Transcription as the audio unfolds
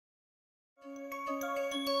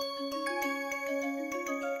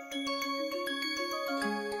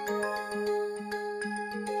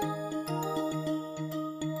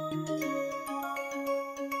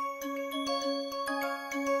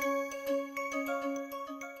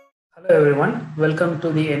Hello everyone, welcome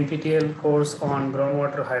to the NPTEL course on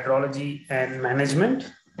groundwater hydrology and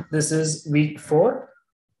management. This is week 4,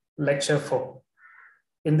 lecture 4.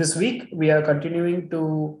 In this week, we are continuing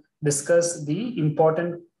to discuss the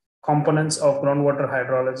important components of groundwater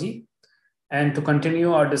hydrology. And to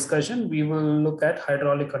continue our discussion, we will look at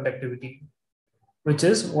hydraulic conductivity, which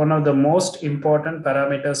is one of the most important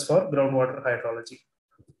parameters for groundwater hydrology.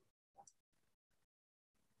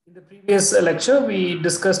 In the previous lecture, we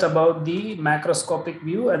discussed about the macroscopic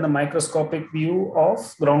view and the microscopic view of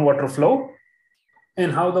groundwater flow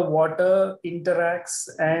and how the water interacts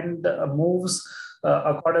and moves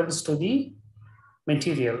accordance to the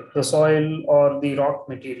material, the soil or the rock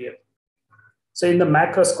material. So in the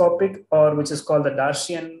macroscopic, or which is called the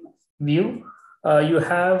Darcian view, you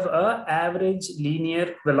have an average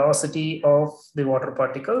linear velocity of the water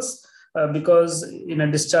particles. Because in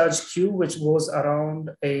a discharge Q, which goes around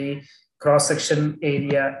a cross-section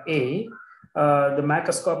area A, the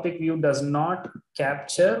macroscopic view does not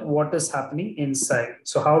capture what is happening inside.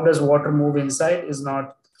 So how does water move inside is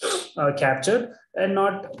not captured and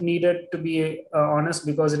not needed, to be honest,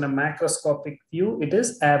 because in a macroscopic view, it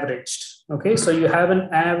is averaged. Okay, so you have an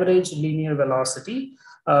average linear velocity.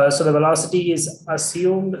 So the velocity is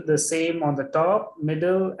assumed the same on the top,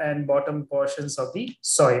 middle, and bottom portions of the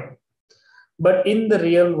soil. But in the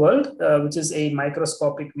real world, which is a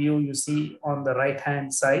microscopic view you see on the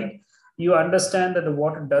right-hand side, you understand that the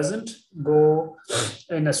water doesn't go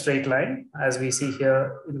in a straight line, as we see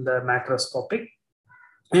here in the macroscopic.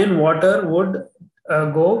 And water would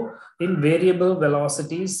go in variable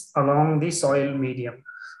velocities along the soil medium.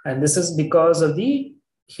 And this is because of the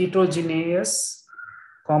heterogeneous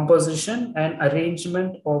composition and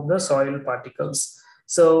arrangement of the soil particles.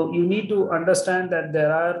 So you need to understand that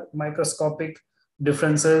there are microscopic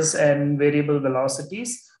differences and variable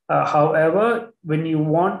velocities. However, when you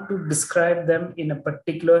want to describe them in a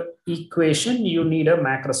particular equation, you need a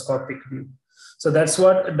macroscopic view. So that's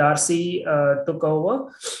what Darcy took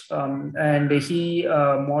over, and he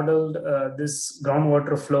modeled this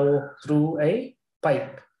groundwater flow through a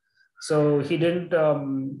pipe. So he didn't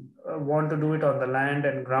want to do it on the land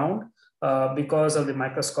and ground because of the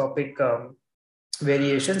microscopic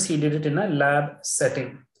variations. He did it in a lab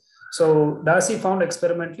setting. So Darcy found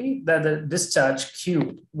experimentally that the discharge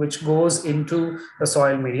Q, which goes into the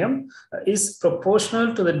soil medium, is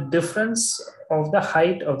proportional to the difference of the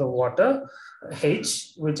height of the water,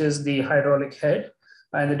 H, which is the hydraulic head,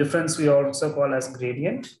 and the difference we also call as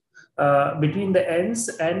gradient, between the ends,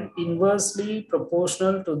 and inversely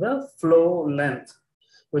proportional to the flow length,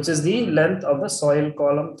 which is the length of the soil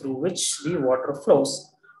column through which the water flows.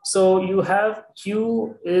 So you have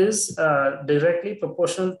Q is directly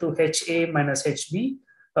proportional to HA minus HB.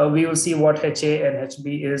 We will see what HA and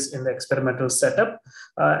HB is in the experimental setup.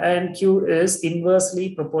 And Q is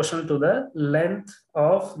inversely proportional to the length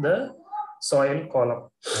of the soil column.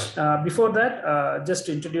 Before that, just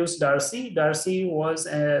to introduce Darcy. Darcy was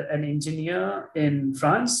an engineer in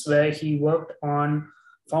France where he worked on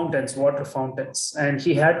fountains, water fountains, and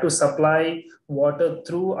he had to supply water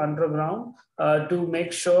through underground to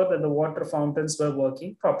make sure that the water fountains were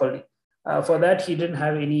working properly. For that, he didn't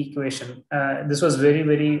have any equation. This was very,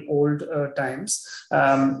 very old times.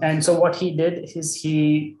 And so what he did is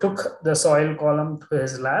he took the soil column to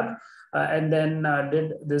his lab and then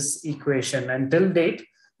did this equation. And till date,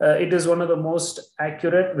 it is one of the most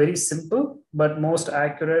accurate, very simple, but most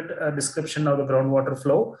accurate description of the groundwater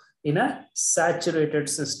flow in a saturated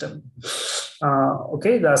system.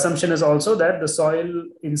 Okay, the assumption is also that the soil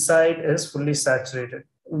inside is fully saturated.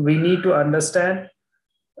 We need to understand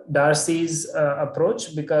Darcy's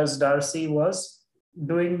approach, because Darcy was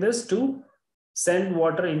doing this to send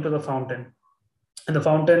water into the fountain. And the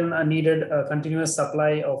fountain needed a continuous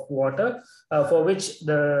supply of water for which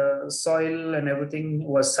the soil and everything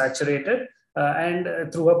was saturated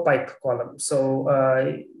and through a pipe column.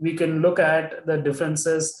 So we can look at the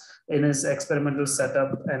differences in his experimental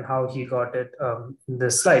setup and how he got it in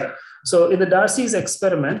this slide. So in the Darcy's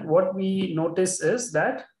experiment, what we notice is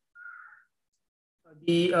that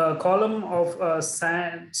the column of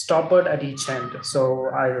sand stoppered at each end.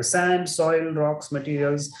 So either sand, soil, rocks,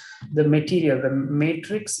 materials, the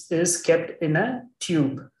matrix is kept in a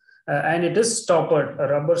tube and it is stoppered. A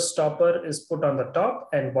rubber stopper is put on the top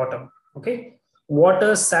and bottom. Okay.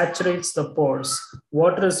 Water saturates the pores.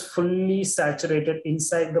 Water is fully saturated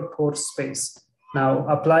inside the pore space. Now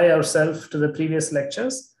apply ourselves to the previous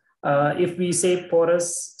lectures. If we say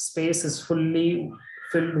porous space is fully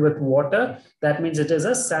filled with water, that means it is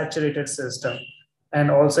a saturated system. And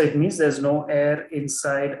also it means there's no air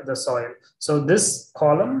inside the soil. So this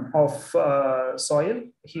column of soil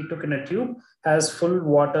he took in a tube has full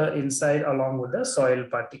water inside along with the soil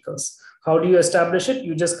particles. How do you establish it?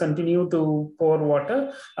 You just continue to pour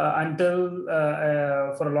water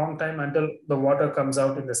for a long time until the water comes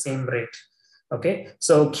out in the same rate. Okay,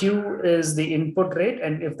 so Q is the input rate,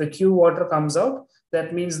 and if the Q water comes out,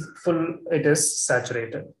 that means it is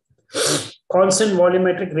saturated. Constant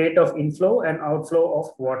volumetric rate of inflow and outflow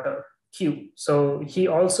of water, Q. So he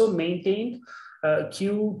also maintained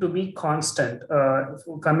Q to be constant,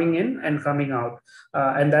 coming in and coming out.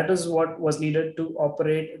 And that is what was needed to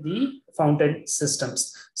operate the fountain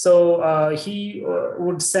systems. So he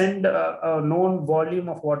would send a known volume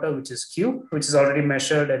of water, which is Q, which is already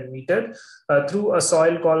measured and metered, through a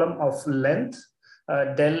soil column of length,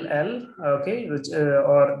 del L, okay,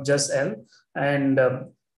 or just L.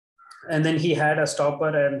 And then he had a stopper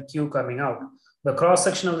and Q coming out. The cross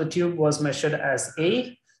section of the tube was measured as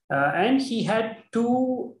A, and he had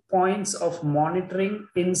 2 points of monitoring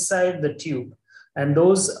inside the tube, and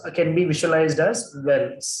those can be visualized as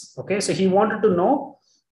wells. Okay, so he wanted to know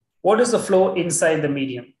what is the flow inside the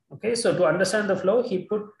medium. Okay, so to understand the flow, he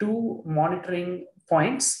put 2 monitoring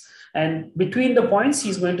points, and between the points,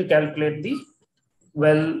 he's going to calculate the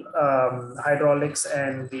well hydraulics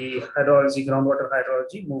and the hydrology, groundwater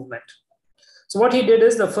hydrology movement. So what he did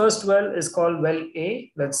is the first well is called well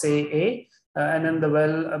A, let's say A, and then the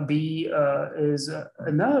well B is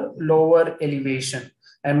in a lower elevation.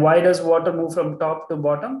 And why does water move from top to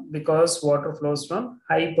bottom? Because water flows from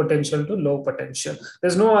high potential to low potential.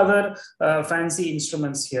 There's no other fancy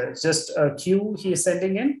instruments here. It's just a Q he is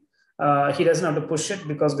sending in. He doesn't have to push it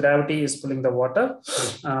because gravity is pulling the water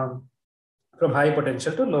from high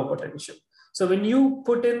potential to low potential. So when you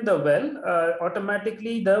put in the well,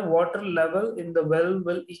 automatically the water level in the well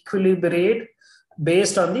will equilibrate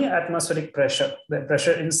based on the atmospheric pressure. The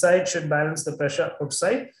pressure inside should balance the pressure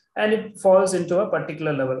outside, and it falls into a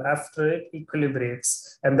particular level after it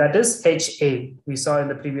equilibrates. And that is HA, we saw in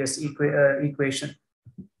the previous equation.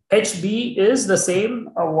 HB is the same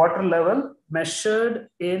water level measured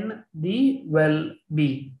in the well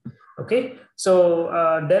B. Okay, so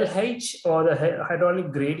del H, or the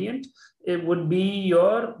hydraulic gradient, it would be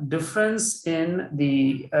your difference in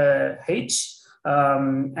the H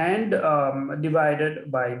and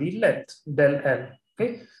divided by the length, del L.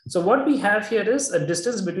 Okay, so what we have here is a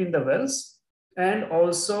distance between the wells and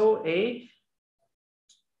also a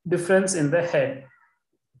difference in the head.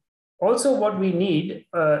 Also, what we need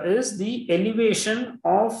is the elevation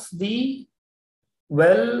of the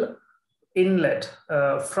well inlet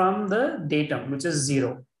from the datum, which is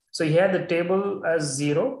 0. So he had the table as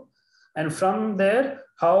 0, and from there,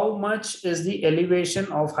 how much is the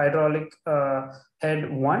elevation of hydraulic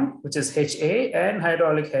head 1, which is HA, and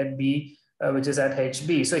hydraulic head B, which is at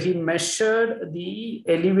HB. So he measured the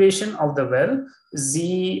elevation of the well,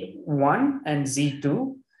 Z1 and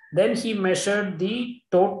Z2. Then he measured the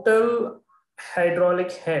total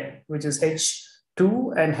hydraulic head, which is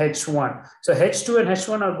H2 and H1. So H2 and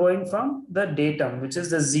H1 are going from the datum, which is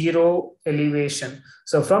the 0 elevation.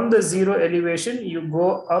 So from the 0 elevation, you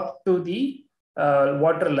go up to the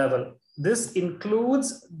water level. This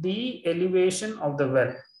includes the elevation of the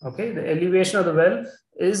well. Okay, the elevation of the well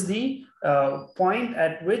is the point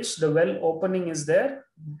at which the well opening is there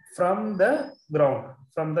from the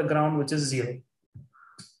ground, which is 0.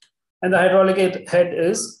 And the hydraulic head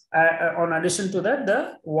is, on addition to that,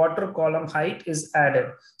 the water column height is added.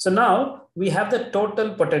 So now we have the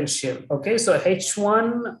total potential. Okay, so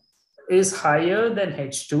H1 is higher than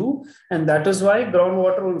H2, and that is why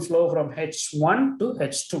groundwater will flow from H1 to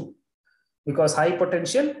H2, because high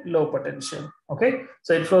potential, low potential. Okay,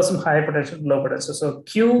 so it flows from high potential to low potential. So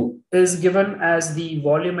Q is given as the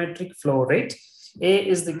volumetric flow rate, A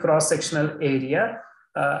is the cross-sectional area,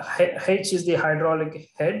 H is the hydraulic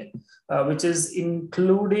head, which is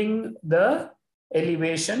including the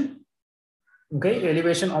elevation, okay,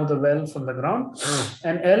 elevation of the well from the ground,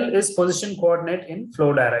 and L is position coordinate in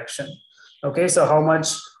flow direction. Okay, so how much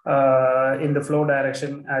in the flow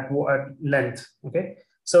direction at length. Okay,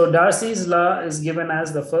 so Darcy's law is given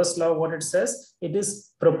as the first law. What it says, it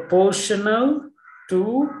is proportional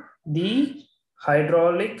to the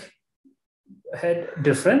hydraulic head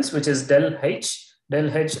difference, which is del H. Del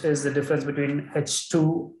H is the difference between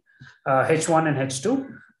H1 and H2,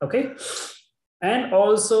 okay? And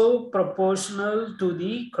also proportional to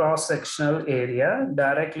the cross-sectional area,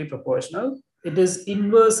 directly proportional. It is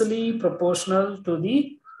inversely proportional to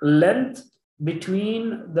the length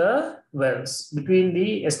between the wells, between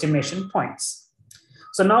the estimation points.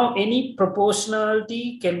 So now any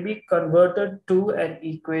proportionality can be converted to an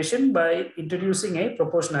equation by introducing a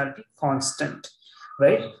proportionality constant,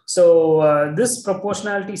 right? So this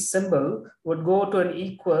proportionality symbol would go to an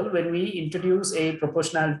equal when we introduce a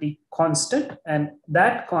proportionality constant, and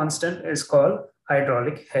that constant is called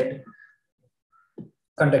hydraulic head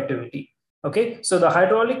conductivity. Okay, so the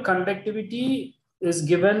hydraulic conductivity is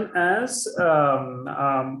given as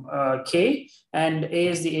K, and A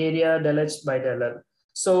is the area del H by del L.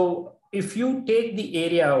 So if you take the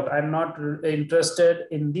area out, I'm not interested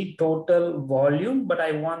in the total volume, but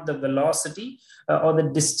I want the velocity or the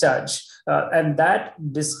discharge. And that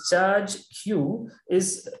discharge Q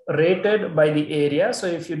is rated by the area. So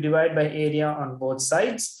if you divide by area on both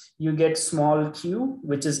sides, you get small q,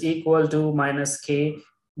 which is equal to minus K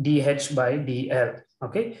dH by dL.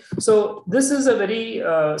 Okay, so this is a very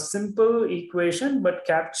simple equation, but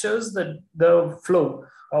captures the flow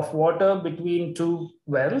of water between two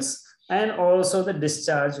wells and also the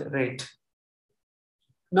discharge rate.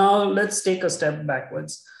 Now let's take a step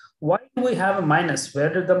backwards. Why do we have a minus?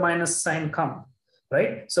 Where did the minus sign come?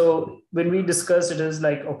 Right? So when we discuss, it is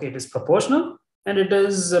like, okay, it is proportional and it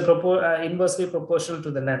is inversely proportional to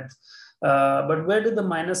the length. But where did the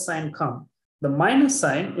minus sign come? The minus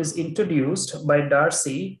sign is introduced by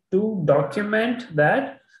Darcy to document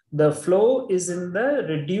that the flow is in the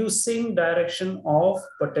reducing direction of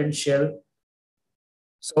potential.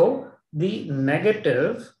 So the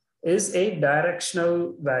negative is a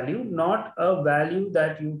directional value, not a value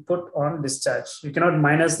that you put on discharge. You cannot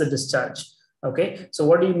minus the discharge. Okay, so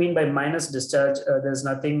what do you mean by minus discharge? There's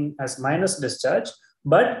nothing as minus discharge,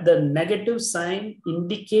 but the negative sign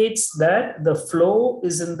indicates that the flow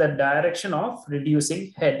is in the direction of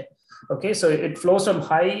reducing head. Okay, so it flows from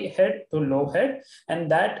high head to low head,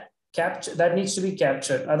 and that needs to be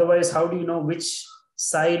captured. Otherwise, how do you know which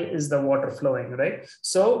side is the water flowing, right?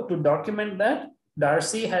 So to document that,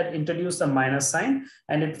 Darcy had introduced a minus sign,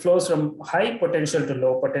 and it flows from high potential to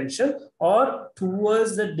low potential or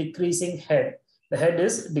towards the decreasing head. The head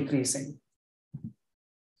is decreasing.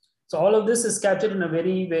 So all of this is captured in a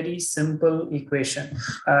very, very simple equation.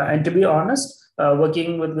 And to be honest,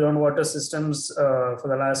 working with groundwater systems for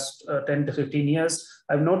the last 10 to 15 years,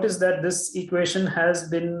 I've noticed that this equation has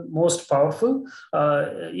been most powerful,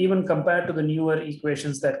 even compared to the newer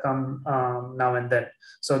equations that come now and then.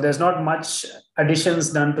 So there's not much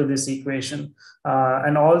additions done to this equation.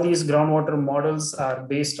 And all these groundwater models are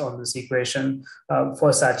based on this equation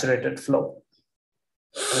for saturated flow.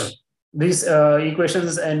 These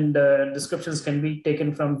equations and descriptions can be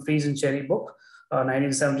taken from Fries and Cherry book,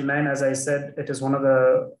 1979. As I said, it is one of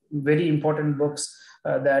the very important books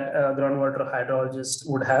that a groundwater hydrologist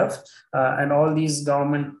would have. And all these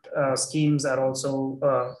government schemes are also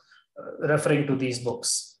referring to these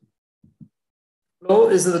books. Flow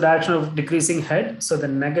is in the direction of decreasing head. So the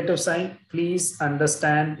negative sign, please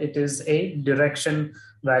understand, it is a direction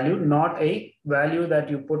value, not a value that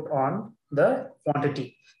you put on the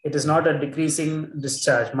quantity. It is not a decreasing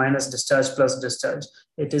discharge, minus discharge plus discharge.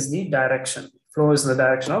 It is the direction. Flow is the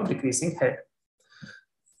direction of decreasing head.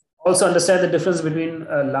 Also understand the difference between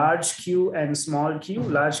a large Q and small q.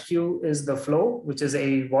 Large Q is the flow, which is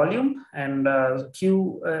a volume, and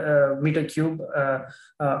Q meter cube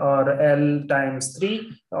or L times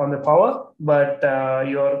 3 on the power. But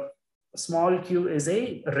your small q is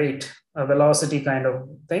a rate, a velocity kind of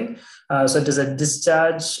thing. So it is a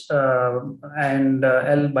discharge and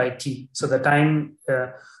L by T. So the time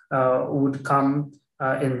would come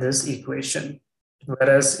in this equation.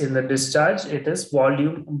 Whereas in the discharge, it is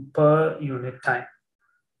volume per unit time.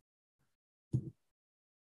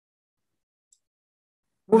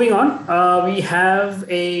 Moving on, we have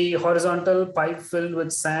a horizontal pipe filled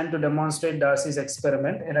with sand to demonstrate Darcy's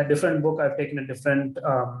experiment. In a different book, I've taken a different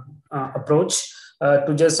approach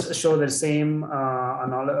to just show the same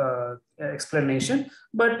explanation,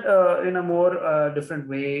 but in a more different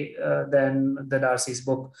way than the Darcy's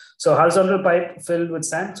book. So horizontal pipe filled with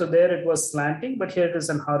sand. So there it was slanting, but here it is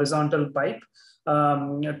an horizontal pipe.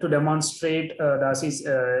 To demonstrate Darcy's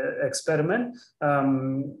experiment.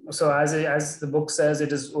 So as the book says,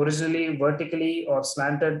 it is originally vertically or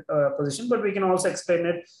slanted position, but we can also explain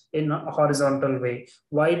it in a horizontal way.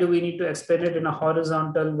 Why do we need to explain it in a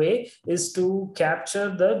horizontal way? Is to capture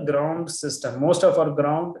the ground system. Most of our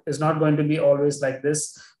ground is not going to be always like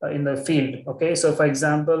this in the field. Okay, so for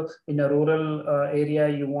example, in a rural area,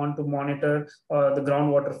 you want to monitor the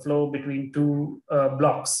groundwater flow between two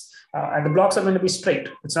blocks. And the blocks are going to be straight.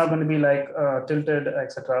 It's not going to be like tilted,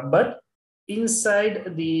 etc. But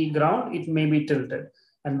inside the ground, it may be tilted.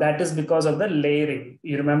 And that is because of the layering.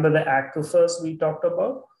 You remember the aquifers we talked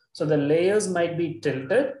about? So the layers might be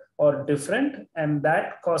tilted or different, and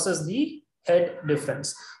that causes the head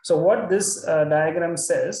difference. So what this diagram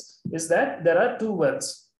says is that there are two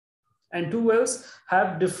wells, and two wells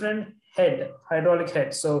have different hydraulic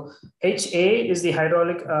head. So HA is the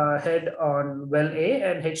hydraulic head on well A,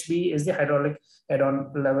 and HB is the hydraulic head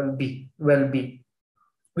on well B.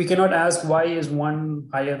 We cannot ask why is one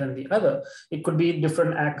higher than the other. It could be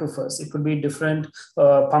different aquifers. It could be different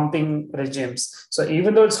pumping regimes. So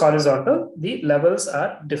even though it's horizontal, the levels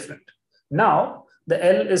are different. Now, the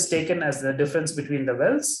L is taken as the difference between the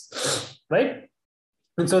wells, right?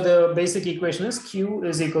 And so the basic equation is Q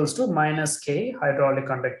is equals to minus K, hydraulic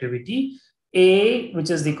conductivity, A, which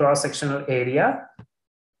is the cross-sectional area,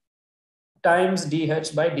 times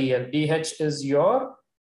DH by DL. DH is your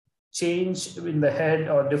change in the head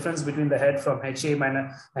or difference between the head from HA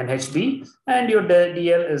minus and HB, and your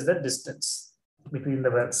DL is the distance between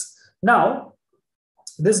the wells. Now,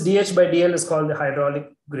 this DH by DL is called the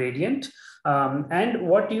hydraulic gradient. And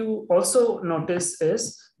what you also notice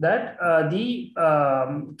is that the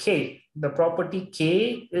property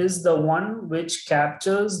K is the one which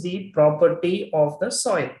captures the property of the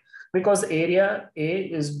soil, because area A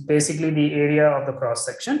is basically the area of the cross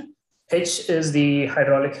section. H is the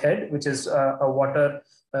hydraulic head, which is a water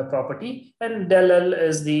property, and del L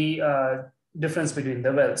is the difference between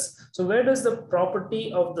the wells. So where does the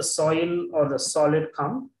property of the soil or the solid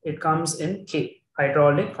come? It comes in K,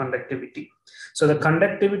 hydraulic conductivity. So the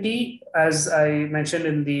conductivity, as I mentioned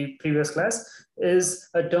in the previous class, is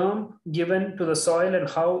a term given to the soil and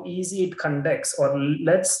how easy it conducts or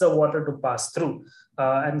lets the water to pass through.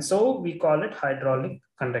 And so we call it hydraulic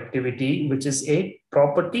conductivity, which is a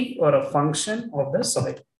property or a function of the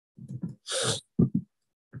soil.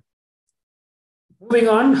 Moving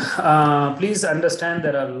on, please understand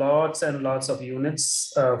there are lots and lots of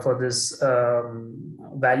units for this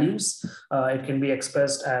values. It can be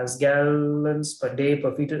expressed as gallons per day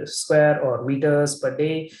per feet square or meters per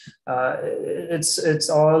day. It's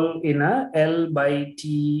all in a L by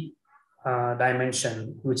T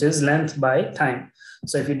dimension, which is length by time.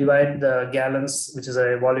 So if you divide the gallons, which is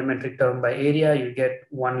a volumetric term, by area, you get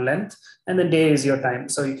one length, and the day is your time.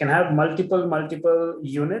 So you can have multiple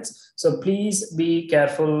units. So please be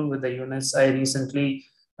careful with the units. I recently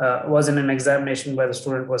was in an examination where the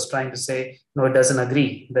student was trying to say, no, it doesn't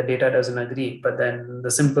agree. The data doesn't agree. But then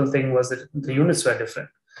the simple thing was that the units were different.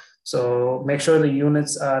 So make sure the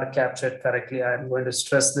units are captured correctly. I'm going to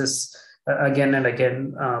stress this again and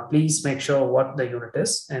again. Please make sure what the unit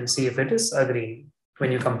is and see if it is agreeing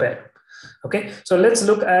when you compare. Okay, so let's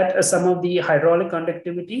look at some of the hydraulic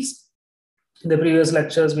conductivities. In the previous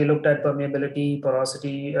lectures, we looked at permeability,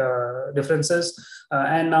 porosity differences,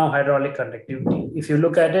 and now hydraulic conductivity. If you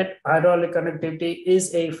look at it, hydraulic conductivity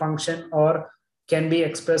is a function or can be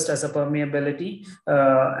expressed as a permeability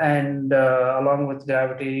and along with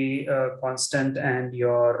gravity constant and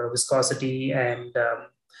your viscosity and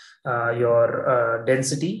your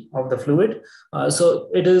density of the fluid. So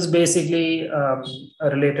it is basically a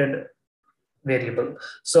related variable.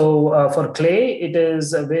 So for clay, it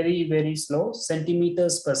is very, very slow,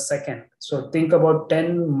 centimeters per second. So think about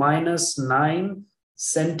 10 minus 9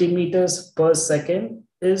 centimeters per second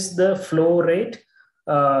is the flow rate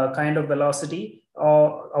kind of velocity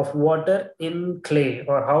of water in clay,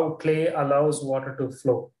 or how clay allows water to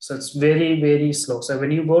flow. So it's very, very slow. So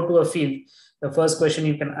when you go to a field, the first question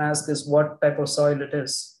you can ask is what type of soil it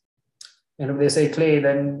is. And if they say clay,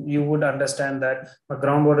 then you would understand that a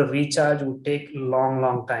groundwater recharge would take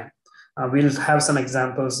long time. We'll have some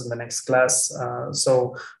examples in the next class.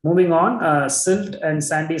 So moving on, silt and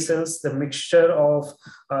sandy silts, the mixture of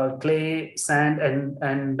clay, sand,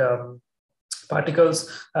 and particles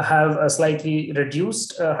have a slightly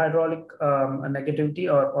reduced hydraulic negativity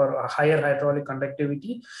or a higher hydraulic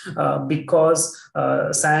conductivity because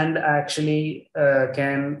sand actually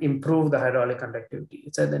can improve the hydraulic conductivity.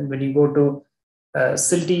 So then when you go to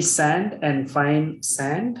silty sand and fine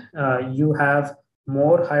sand, you have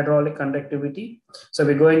more hydraulic conductivity. So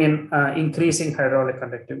we're going in increasing hydraulic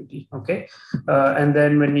conductivity, okay? And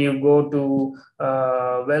then when you go to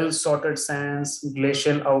well-sorted sands,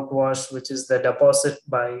 glacial outwash, which is the deposit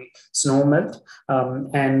by snow melt,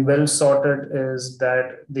 and well-sorted is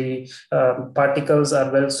that the particles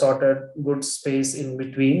are well-sorted, good space in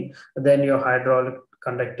between, then your hydraulic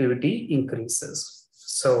conductivity increases.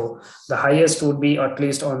 So the highest would be, at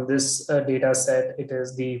least on this data set, it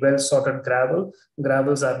is the well-sorted gravel.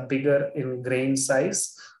 Gravels are bigger in grain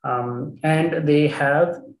size, and they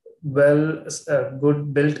have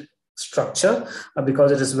good built structure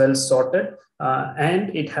because it is well sorted.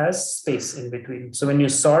 and it has space in between. So when you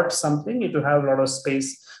sort something, it will have a lot of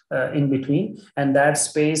space in between, and that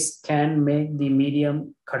space can make the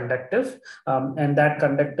medium conductive, and that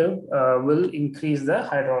conductive will increase the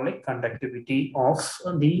hydraulic conductivity of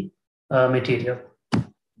the material.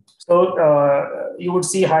 So you would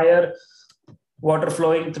see higher water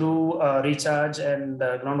flowing through recharge and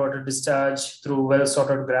groundwater discharge through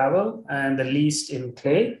well-sorted gravel, and the least in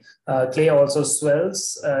clay. Clay also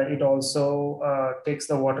swells. It also takes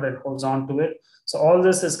the water and holds on to it. So all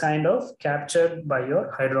this is kind of captured by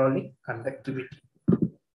your hydraulic conductivity.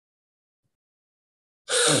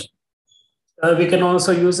 We can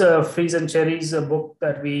also use a Freeze and Cherry's book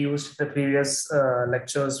that we used in the previous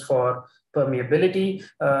lectures for permeability.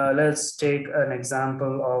 Let's take an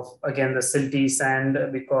example of, again, the silty sand,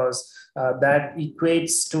 because that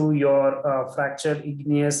equates to your fractured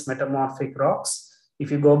igneous metamorphic rocks.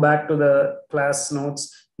 If you go back to the class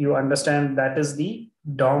notes, you understand that is the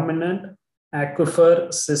dominant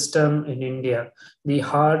aquifer system in India. The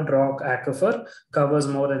hard rock aquifer covers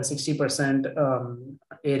more than 60%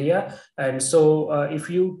 area. And so if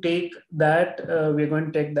you take that, we're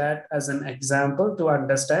going to take that as an example to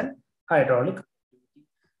understand hydraulic.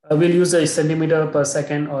 We'll use a centimeter per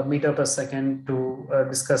second or meter per second to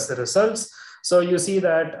discuss the results. So you see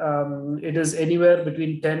that it is anywhere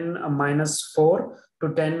between 10 minus 4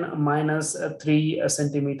 to 10 minus 3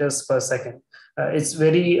 centimeters per second. It's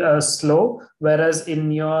very slow, whereas in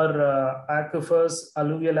your aquifers,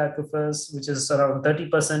 alluvial aquifers, which is around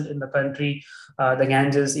 30% in the country, the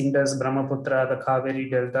Ganges, Indus, Brahmaputra, the Kaveri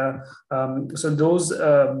Delta, so those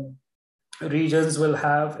regions will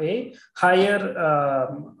have a higher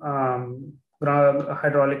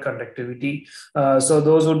hydraulic conductivity. So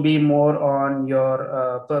those would be more on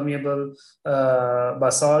your permeable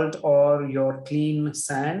basalt or your clean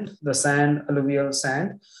sand, the sand, alluvial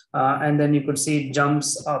sand. And then you could see it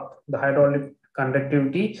jumps up. The hydraulic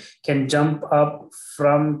conductivity can jump up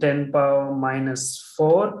from 10 power minus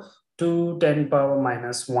 4 to 10 power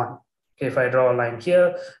minus 1. If I draw a line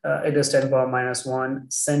here, it is 10 power minus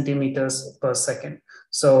 1 centimeters per second.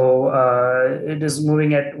 So it is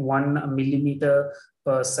moving at 1 millimeter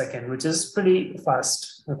per second, which is pretty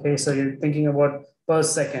fast. Okay, so you're thinking about per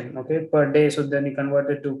second, okay, per day. So then you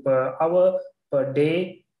convert it to per hour, per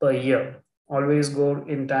day, per year. Always go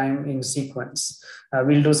in time in sequence.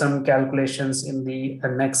 We'll do some calculations in the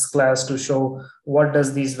next class to show what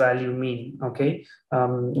does these value mean, okay?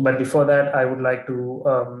 But before that, I would like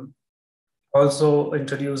to also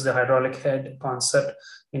introduce the hydraulic head concept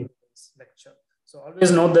in this lecture. So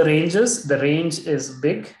always note the ranges. The range is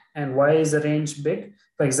big. And why is the range big?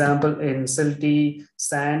 For example, in silty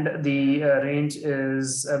sand, the range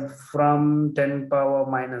is from 10 power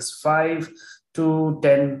minus 5 to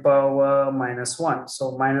 10 power minus 1.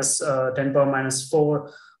 So minus 10 power minus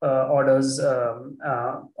 4 orders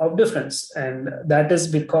of difference. And that is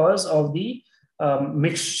because of the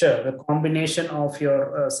mixture, the combination of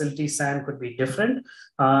your silty sand could be different,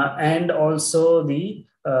 and also the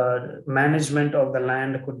management of the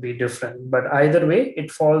land could be different. But either way, it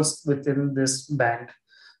falls within this band.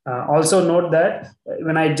 Also note that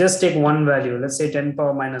when I just take one value, let's say 10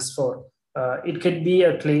 power minus 4, it could be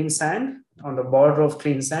a clean sand on the border of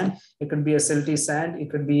clean sand. It could be a silty sand. It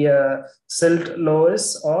could be a silt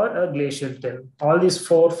loess or a glacial till. All these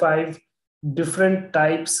 4 or 5 different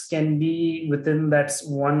types can be within that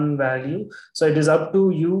one value. So it is up to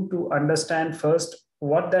you to understand first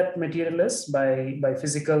what that material is by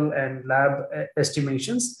physical and lab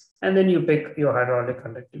estimations, and then you pick your hydraulic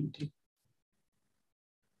conductivity.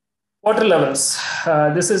 Water levels.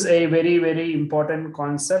 This is a very, very important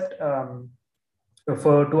concept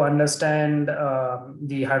to understand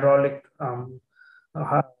the hydraulic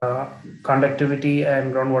conductivity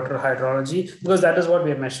and groundwater hydrology, because that is what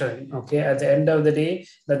we are measuring. Okay, at the end of the day,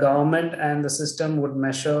 the government and the system would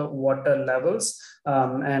measure water levels.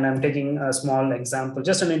 And I'm taking a small example,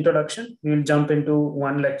 just an introduction. We will jump into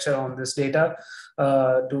one lecture on this data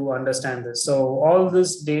to understand this. So all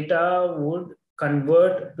this data would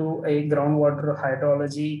convert to a groundwater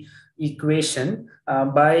hydrology equation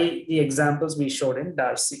by the examples we showed in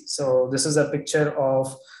Darcy. So this is a picture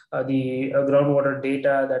of the groundwater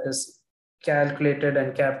data that is calculated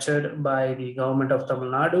and captured by the government of Tamil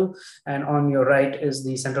Nadu, and on your right is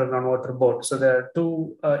the Central Groundwater Board. So there are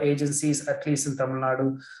two agencies, at least in Tamil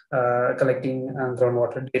Nadu, collecting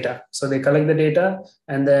groundwater data. So they collect the data,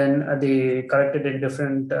 and then they collect it in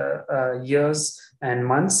different years and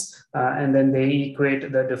months, and then they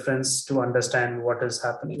equate the difference to understand what is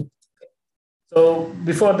happening. So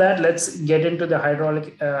before that, let's get into the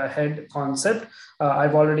hydraulic head concept.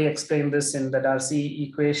 I've already explained this in the Darcy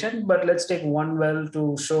equation, but let's take one well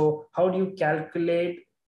to show how do you calculate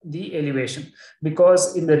the elevation.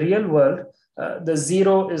 Because in the real world, the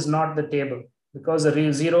zero is not the table, because the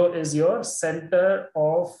real zero is your center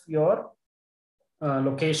of your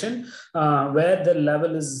location where the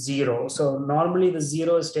level is zero. So normally the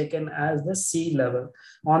zero is taken as the sea level.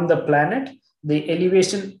 On the planet, the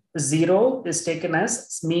elevation zero is taken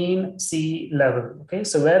as mean sea level. Okay,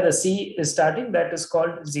 so where the sea is starting, that is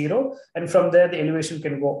called zero. And from there, the elevation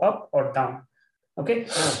can go up or down. Okay,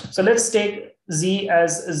 so let's take Z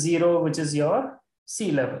as zero, which is your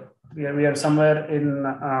sea level. We are somewhere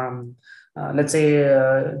in let's say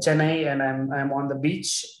Chennai, and I'm on the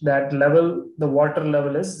beach. That level, the water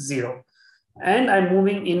level is zero, and I'm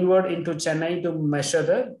moving inward into Chennai to measure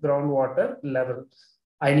the groundwater level.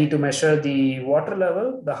 I need to measure the water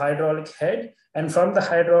level, the hydraulic head, and from the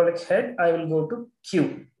hydraulic head, I will go to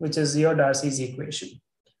Q, which is your Darcy's equation.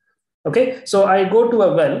 Okay, so I go to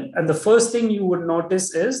a well, and the first thing you would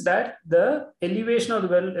notice is that the elevation of the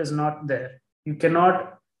well is not there. You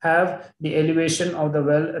cannot have the elevation of the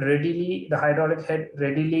well readily, the hydraulic head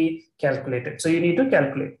readily calculated. So you need to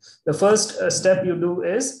calculate. The first step you do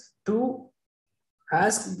is to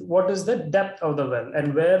ask what is the depth of the well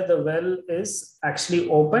and where the well is actually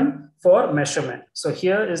open for measurement. So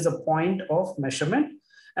here is the point of measurement.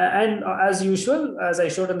 And as usual, as I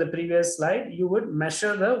showed in the previous slide, you would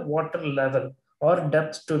measure the water level or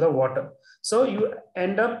depth to the water. So you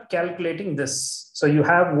end up calculating this. So you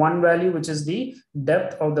have one value, which is the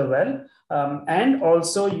depth of the well. And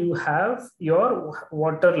also you have your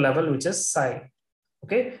water level, which is psi.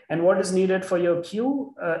 Okay. And what is needed for your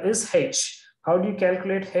Q is H. How do you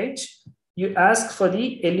calculate H? You ask for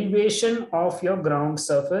the elevation of your ground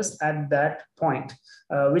surface at that point,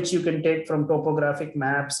 which you can take from topographic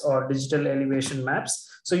maps or digital elevation maps.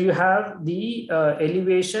 So you have the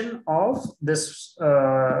elevation of this,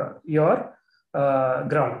 your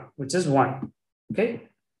ground, which is 1. Okay.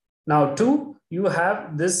 Now 2, you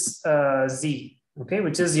have this Z, okay,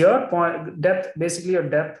 which is your point depth, basically your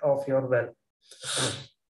depth of your well,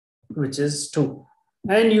 which is 2.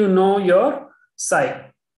 And you know your psi.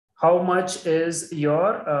 How much is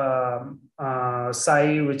your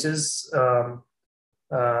psi, which is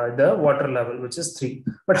the water level, which is 3.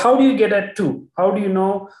 But how do you get at 2? How do you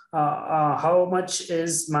know how much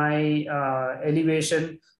is my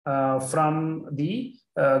elevation from the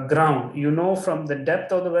ground? You know from the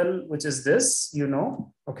depth of the well, which is this, you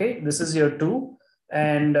know, okay, this is your 2.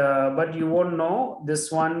 And but you won't know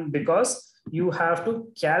this one because you have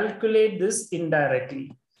to calculate this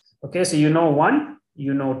indirectly. Okay, so you know 1,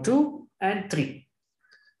 you know 2, and 3.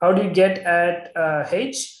 How do you get at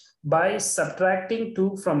H? By subtracting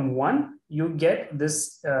 2 from 1, you get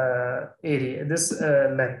this area, this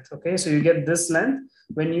length. Okay, so you get this length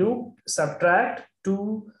when you subtract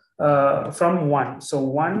 2 from 1. So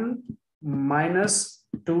 1 minus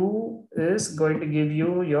 2 is going to give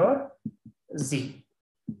you your Z.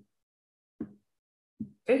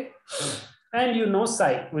 Okay, and you know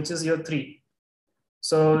psi, which is your 3.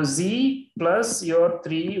 So Z plus your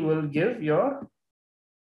 3 will give your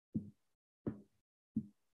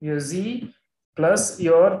Z plus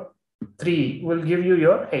your 3 will give you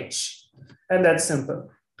your H. And that's simple.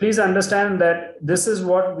 Please understand that this is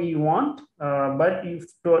what we want, but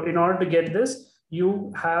in order to get this,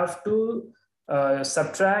 you have to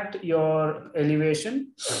subtract your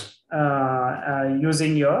elevation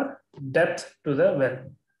using your depth to the well.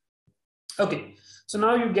 Okay, so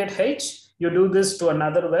now you get H. You do this to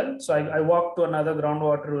another well. So I walk to another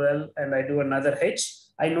groundwater well and I do another H.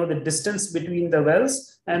 I know the distance between the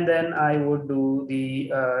wells, and then I would do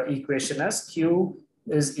the equation as Q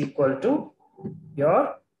is equal to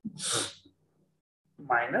your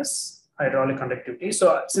minus hydraulic conductivity.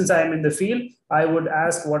 So since I am in the field, I would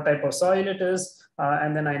ask what type of soil it is,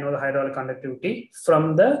 and then I know the hydraulic conductivity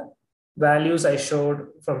from the values I showed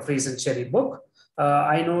from Freeze and Cherry book.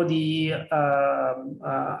 I know the,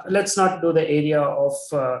 let's not do the area of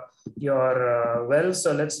your well.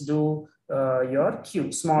 So let's do your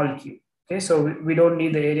Q, small q. Okay, so we don't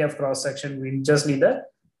need the area of cross section. We just need the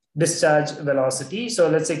discharge velocity. So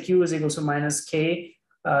let's say Q is equal to minus K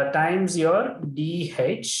times your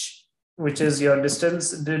DH, which is your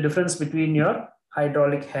distance, the difference between your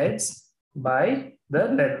hydraulic heads by the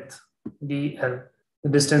length, DL, the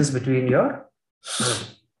distance between your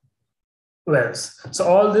wells. So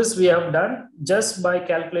all this we have done just by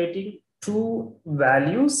calculating 2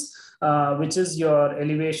 values, which is your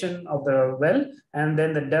elevation of the well and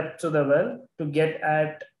then the depth to the well, to get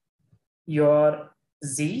at your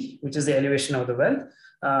Z, which is the elevation of the well,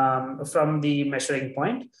 from the measuring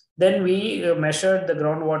point. Then we measured the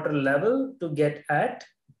groundwater level to get at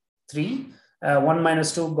 3. 1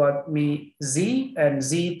 minus 2 got me Z, and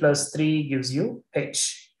Z plus 3 gives you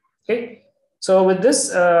H. Okay. So with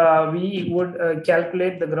this, we would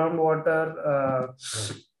calculate the groundwater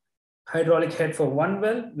hydraulic head for one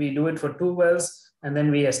well. We do it for 2 wells, and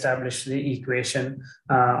then we establish the equation,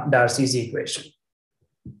 Darcy's equation.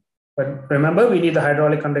 But remember, we need the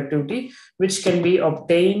hydraulic conductivity, which can be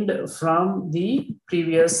obtained from the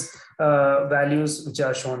previous values which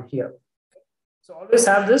are shown here. So always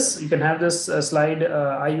have this. You can have this slide.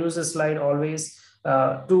 I use this slide always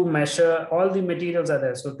to measure all the materials are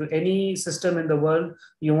there. So to any system in the world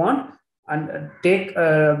you want, and take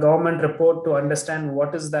a government report to understand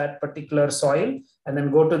what is that particular soil, and then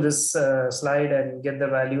go to this slide and get the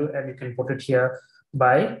value, and you can put it here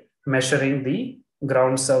by measuring the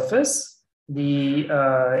ground surface, the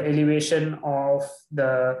elevation of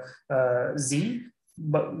the Z,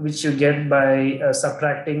 which you get by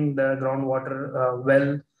subtracting the groundwater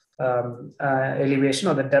well elevation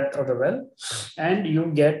or the depth of the well, and you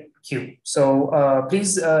get Q. So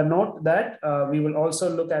please note that we will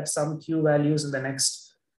also look at some Q values in the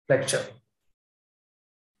next lecture.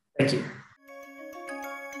 Thank you.